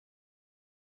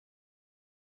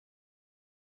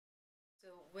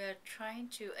we're trying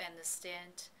to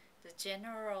understand the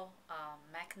general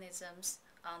mechanisms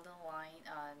underlying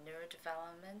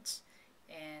neurodevelopment,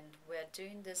 and we're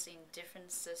doing this in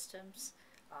different systems.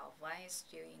 One is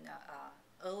during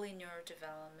the early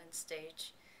neurodevelopment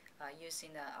stage,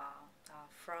 using the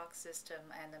frog system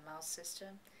and the mouse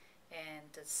system,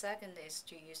 and the second is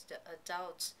to use the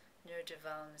adult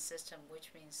neurodevelopment system,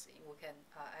 which means we can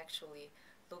actually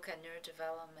look at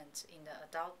neurodevelopment in the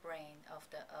adult brain of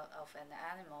an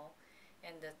animal.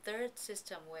 And the third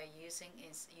system we're using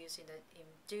is using the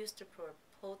induced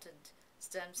pluripotent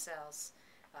stem cells.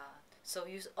 So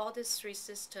use all these three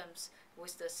systems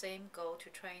with the same goal to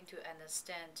trying to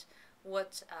understand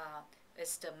what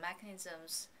is the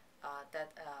mechanisms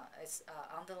that is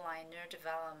underlying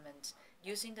neurodevelopment.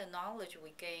 Using the knowledge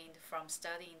we gained from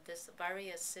studying these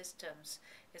various systems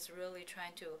is really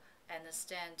trying to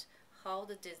understand how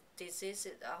the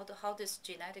diseases, how these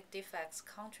genetic defects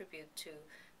contribute to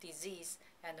disease,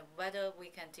 and whether we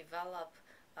can develop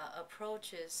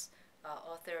approaches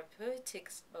or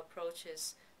therapeutic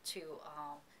approaches to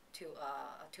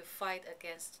fight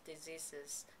against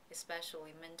diseases,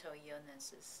 especially mental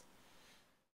illnesses.